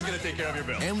take care of your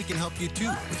bill. And we can help you too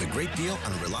with a great deal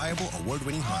on a reliable,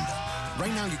 award-winning Honda.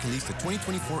 Right now, you can lease the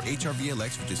 2024 HR-V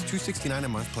LX for just $269 a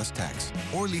month plus tax,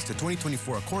 or lease the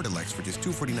 2024 Accord LX for just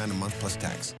 $249 a month plus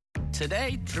tax.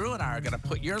 Today, Drew and I are going to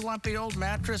put your lumpy old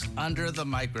mattress under the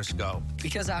microscope.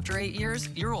 Because after 8 years,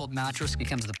 your old mattress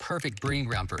becomes the perfect breeding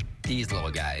ground for these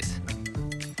little guys.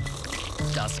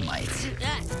 Dust mites.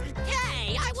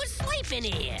 Hey, I was sleeping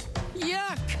here.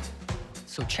 Yuck!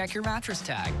 So check your mattress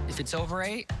tag. If it's over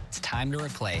 8, it's time to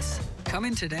replace. Come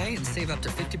in today and save up to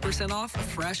 50% off a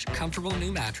fresh, comfortable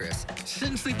new mattress.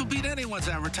 Didn't think we'll beat anyone's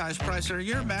advertised price, or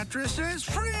your mattress is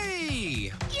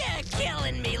free! You're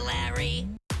killing me, Larry.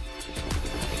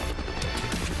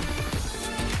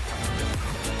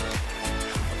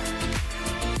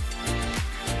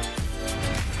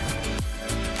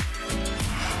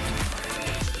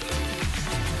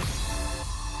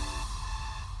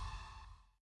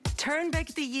 Turn back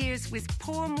the years with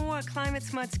Pour More Climate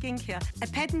Smart Skincare, a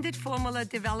patented formula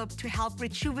developed to help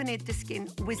rejuvenate the skin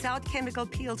without chemical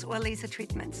peels or laser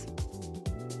treatments.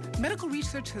 Medical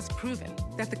research has proven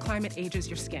that the climate ages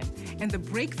your skin, and the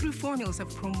breakthrough formulas of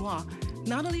Pour More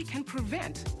not only can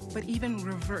prevent, but even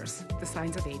reverse the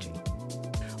signs of aging.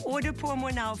 Order Pour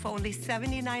More now for only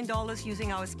 $79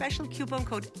 using our special coupon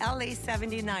code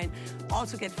LA79.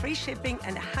 Also get free shipping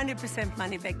and 100%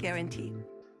 money-back guarantee.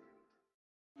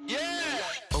 Yeah!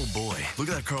 Oh boy, look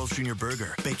at that Carl's Jr.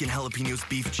 burger. Bacon, jalapenos,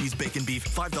 beef, cheese, bacon, beef.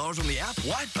 $5 on the app?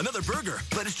 What? Another burger.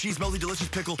 Lettuce, cheese, melty, delicious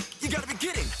pickle. You gotta be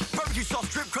kidding. Barbecue sauce,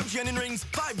 strip, crunchy onion rings.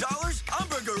 $5? I'm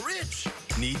burger rich.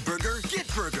 Need burger?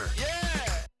 Get burger. Yeah!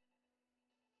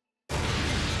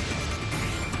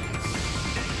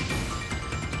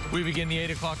 We begin the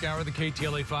 8 o'clock hour of the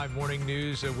KTLA 5 Morning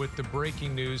News with the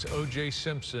breaking news. O.J.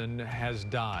 Simpson has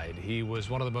died. He was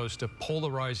one of the most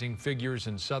polarizing figures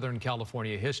in Southern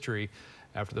California history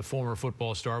after the former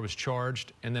football star was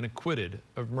charged and then acquitted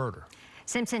of murder.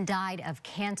 Simpson died of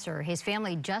cancer. His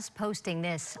family just posting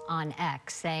this on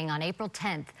X, saying on April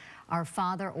 10th, our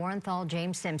father, Orenthal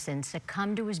James Simpson,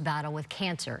 succumbed to his battle with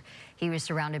cancer. He was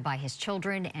surrounded by his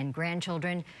children and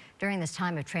grandchildren. During this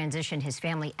time of transition, his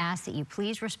family asked that you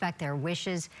please respect their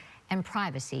wishes and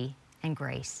privacy and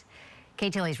grace.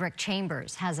 KTLA's Rick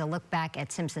Chambers has a look back at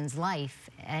Simpson's life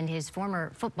and his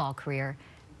former football career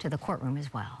to the courtroom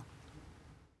as well.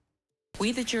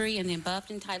 We, the jury, in the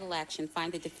above entitled action,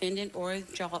 find the defendant,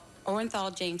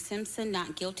 Orenthal James Simpson,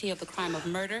 not guilty of the crime of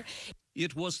murder.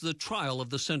 It was the trial of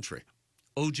the century.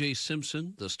 O.J.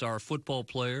 Simpson, the star football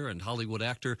player and Hollywood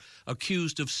actor,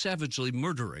 accused of savagely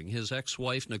murdering his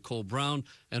ex-wife, Nicole Brown,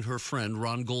 and her friend,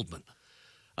 Ron Goldman.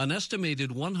 An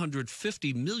estimated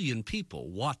 150 million people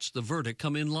watched the verdict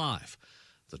come in live.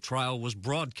 The trial was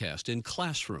broadcast in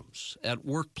classrooms, at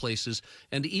workplaces,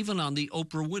 and even on the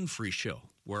Oprah Winfrey Show,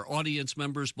 where audience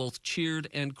members both cheered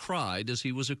and cried as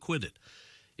he was acquitted,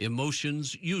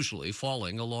 emotions usually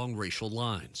falling along racial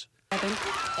lines. A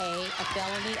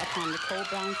felony upon Nicole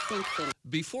Brown Simpson.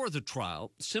 Before the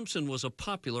trial, Simpson was a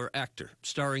popular actor,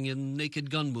 starring in Naked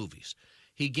Gun movies.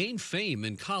 He gained fame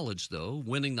in college, though,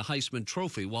 winning the Heisman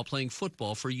Trophy while playing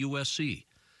football for USC.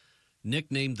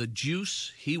 Nicknamed the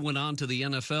Juice, he went on to the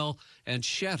NFL and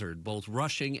shattered both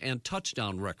rushing and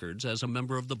touchdown records as a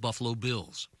member of the Buffalo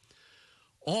Bills.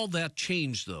 All that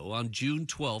changed, though, on June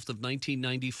 12th of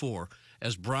 1994,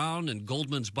 as Brown and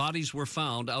Goldman's bodies were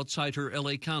found outside her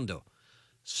L.A. condo.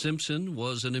 Simpson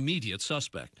was an immediate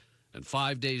suspect, and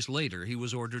 5 days later he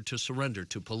was ordered to surrender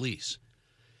to police.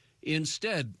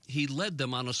 Instead, he led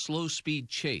them on a slow-speed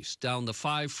chase down the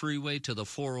 5 freeway to the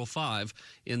 405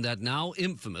 in that now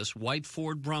infamous white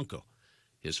Ford Bronco.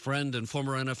 His friend and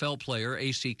former NFL player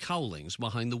A.C. Cowlings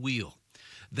behind the wheel.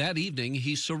 That evening,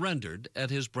 he surrendered at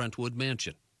his Brentwood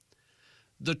mansion.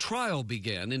 The trial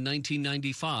began in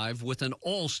 1995 with an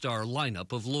all-star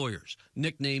lineup of lawyers,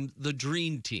 nicknamed the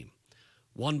Dream Team.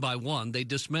 One by one, they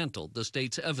dismantled the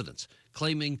state's evidence,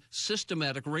 claiming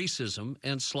systematic racism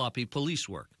and sloppy police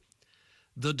work.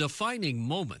 The defining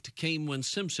moment came when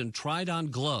Simpson tried on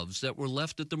gloves that were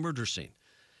left at the murder scene.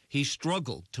 He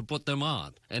struggled to put them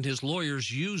on, and his lawyers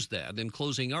used that in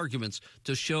closing arguments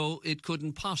to show it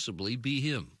couldn't possibly be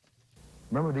him.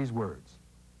 Remember these words.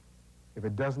 If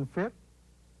it doesn't fit,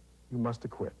 you must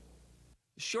acquit.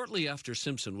 Shortly after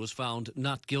Simpson was found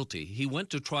not guilty, he went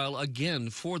to trial again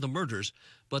for the murders,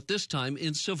 but this time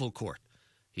in civil court.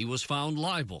 He was found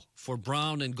liable for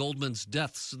Brown and Goldman's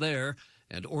deaths there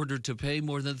and ordered to pay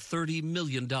more than $30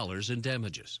 million in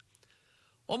damages.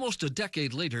 Almost a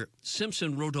decade later,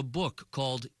 Simpson wrote a book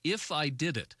called If I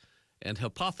Did It and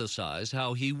hypothesized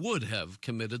how he would have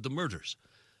committed the murders.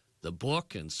 The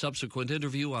book and subsequent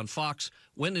interview on Fox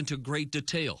went into great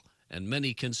detail and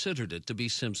many considered it to be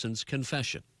Simpson's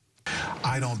confession.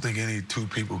 I don't think any two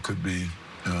people could be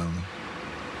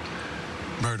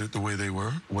murdered the way they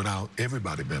were without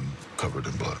everybody being covered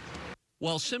in blood.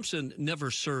 While Simpson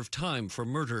never served time for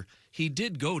murder, he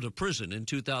did go to prison in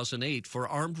 2008 for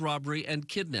armed robbery and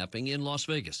kidnapping in Las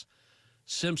Vegas.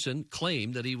 Simpson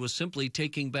claimed that he was simply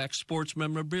taking back sports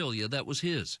memorabilia that was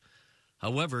his.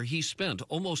 However, he spent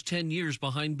almost 10 years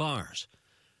behind bars.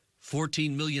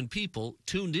 14 million people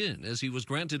tuned in as he was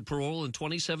granted parole in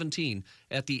 2017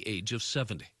 at the age of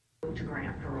 70. To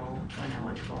grant parole when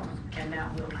eligible, and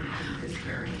that will conclude this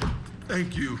hearing.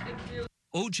 Thank you.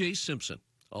 O.J. Simpson,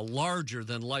 a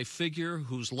larger-than-life figure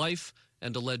whose life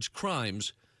and alleged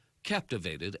crimes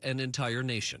captivated an entire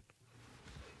nation.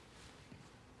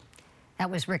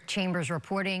 That was Rick Chambers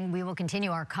reporting. We will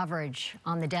continue our coverage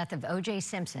on the death of O.J.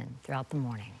 Simpson throughout the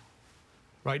morning.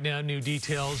 Right now, new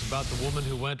details about the woman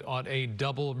who went on a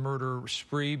double murder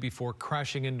spree before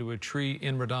crashing into a tree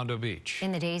in Redondo Beach.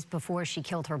 In the days before she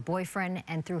killed her boyfriend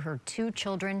and threw her 2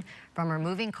 children from her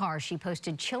moving car, she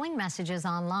posted chilling messages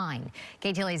online.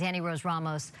 KTLA's Annie Rose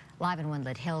Ramos live in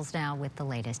Windlet Hills now with the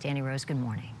latest. Annie Rose, good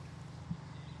morning.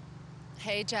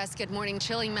 Hey, Jess, good morning.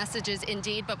 Chilling messages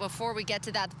indeed. But before we get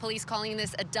to that, the police calling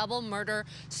this a double murder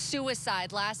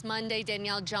suicide. Last Monday,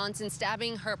 Danielle Johnson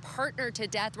stabbing her partner to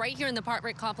death right here in the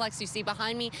apartment complex you see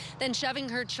behind me, then shoving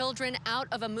her children out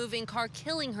of a moving car,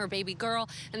 killing her baby girl,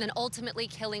 and then ultimately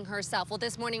killing herself. Well,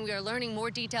 this morning we are learning more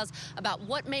details about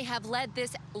what may have led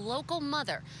this local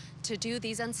mother to do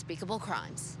these unspeakable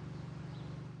crimes.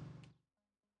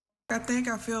 I think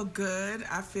I feel good.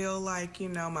 I feel like,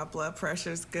 my blood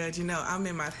pressure is good. I'm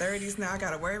in my 30s now. I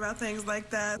got to worry about things like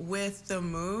that. With the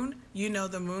moon,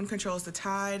 the moon controls the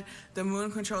tide. The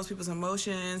moon controls people's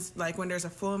emotions. Like when there's a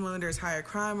full moon, there's higher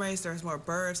crime rates, there's more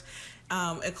births.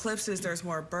 Eclipses, there's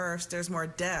more births, there's more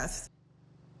deaths.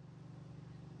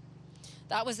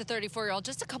 That was the 34-year-old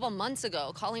just a couple months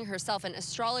ago, calling herself an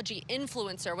astrology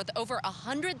influencer with over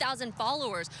 100,000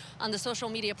 followers on the social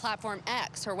media platform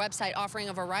X, her website offering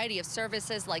a variety of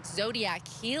services like zodiac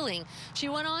healing. She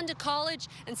went on to college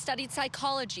and studied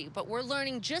psychology, but we're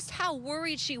learning just how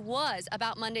worried she was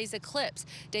about Monday's eclipse.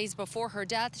 Days before her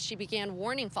death, she began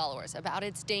warning followers about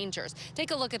its dangers.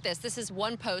 Take a look at this. This is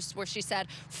one post where she said,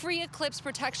 "Free eclipse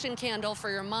protection candle for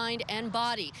your mind and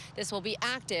body. This will be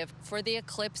active for the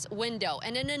eclipse window."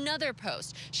 And in another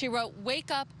post, she wrote, "Wake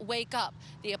up, wake up.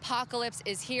 The apocalypse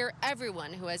is here.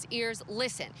 Everyone who has ears,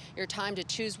 listen. Your time to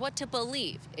choose what to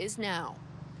believe is now."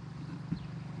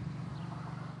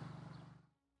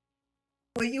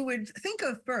 What you would think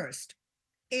of first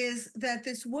is that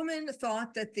this woman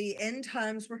thought that the end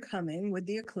times were coming with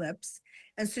the eclipse,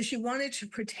 and so she wanted to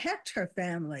protect her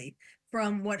family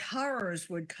from what horrors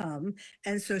would come,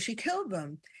 and so she killed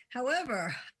them.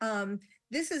 However,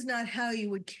 this is not how you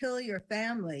would kill your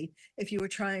family if you were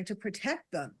trying to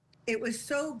protect them. It was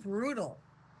so brutal.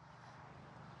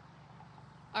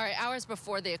 All right, hours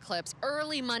before the eclipse,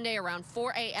 early Monday around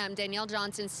 4 a.m., Danielle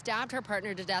Johnson stabbed her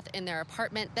partner to death in their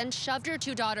apartment, then shoved her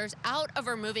 2 daughters out of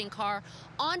her moving car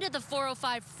onto the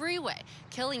 405 freeway,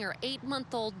 killing her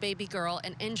 8-month-old baby girl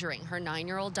and injuring her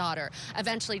 9-year-old daughter.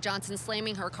 Eventually, Johnson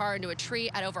slamming her car into a tree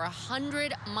at over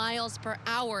 100 miles per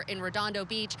hour in Redondo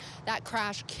Beach. That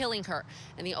crash killing her.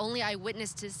 And the only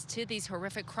eyewitnesses to these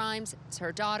horrific crimes is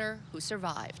her daughter, who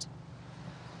survived.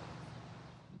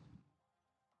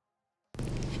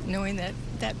 Knowing that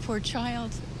that poor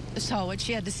child saw what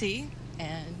she had to see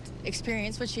and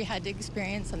experienced what she had to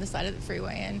experience on the side of the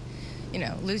freeway, and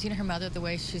losing her mother the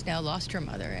way she's now lost her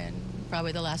mother, and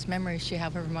probably the last memory she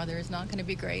have of her mother is not going to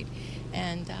be great,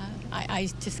 and I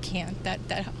just can't. That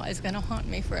is going to haunt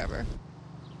me forever.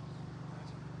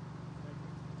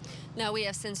 Now, we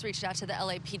have since reached out to the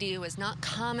LAPD, who is not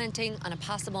commenting on a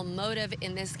possible motive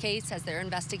in this case as their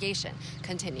investigation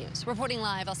continues. Reporting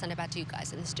live, I'll send it back to you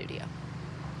guys in the studio.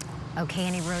 Okay,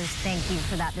 Annie Rose, thank you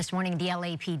for that. This morning, the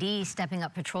LAPD stepping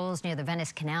up patrols near the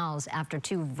Venice canals after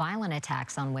 2 violent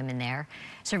attacks on women there.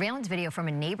 Surveillance video from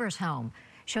a neighbor's home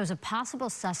shows a possible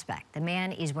suspect. The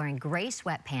man is wearing gray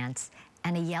sweatpants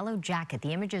and a yellow jacket.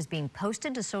 The image is being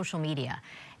posted to social media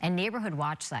and neighborhood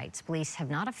watch sites. Police have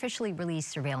not officially released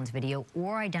surveillance video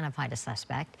or identified a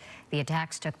suspect. The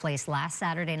attacks took place last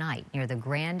Saturday night near the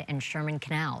Grand and Sherman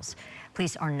canals.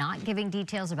 Police are not giving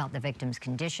details about the victim's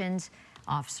conditions.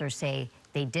 Officers say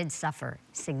they did suffer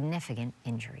significant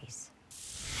injuries.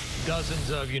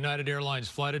 Dozens of United Airlines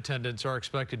flight attendants are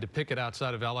expected to picket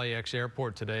outside of LAX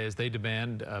airport today as they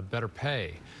demand better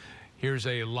pay. Here's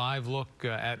a live look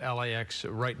at LAX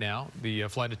right now. The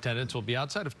flight attendants will be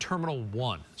outside of Terminal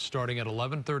 1 starting at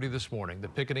 11:30 this morning. The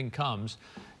picketing comes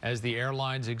as the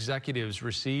airline's executives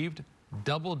received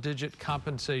double-digit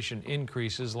compensation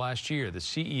increases last year. The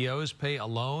CEO's pay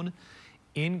alone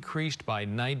increased by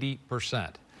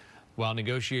 90%. While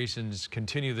negotiations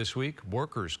continue this week,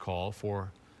 workers call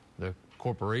for the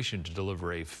corporation to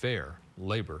deliver a fair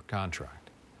labor contract.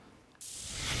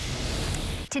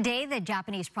 Today, the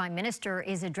Japanese Prime Minister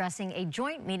is addressing a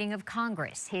joint meeting of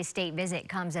Congress. His state visit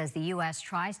comes as the U.S.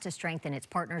 tries to strengthen its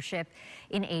partnership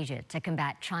in Asia to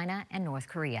combat China and North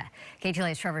Korea.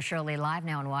 KTLA's Trevor Shirley live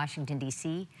now in Washington,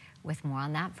 D.C. with more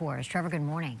on that for us. Trevor, good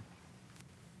morning.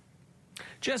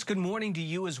 Jess, good morning to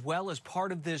you as well. As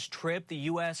part of this trip, the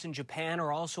U.S. and Japan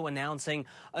are also announcing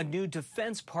a new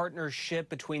defense partnership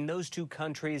between those two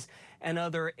countries and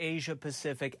other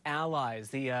Asia-Pacific allies.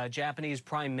 The Japanese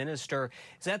Prime Minister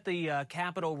is at the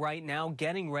Capitol right now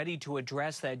getting ready to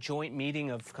address that joint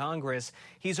meeting of Congress.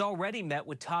 He's already met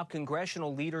with top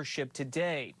congressional leadership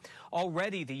today.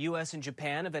 Already, the U.S. and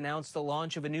Japan have announced the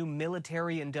launch of a new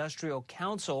military-industrial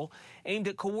council aimed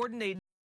at coordinating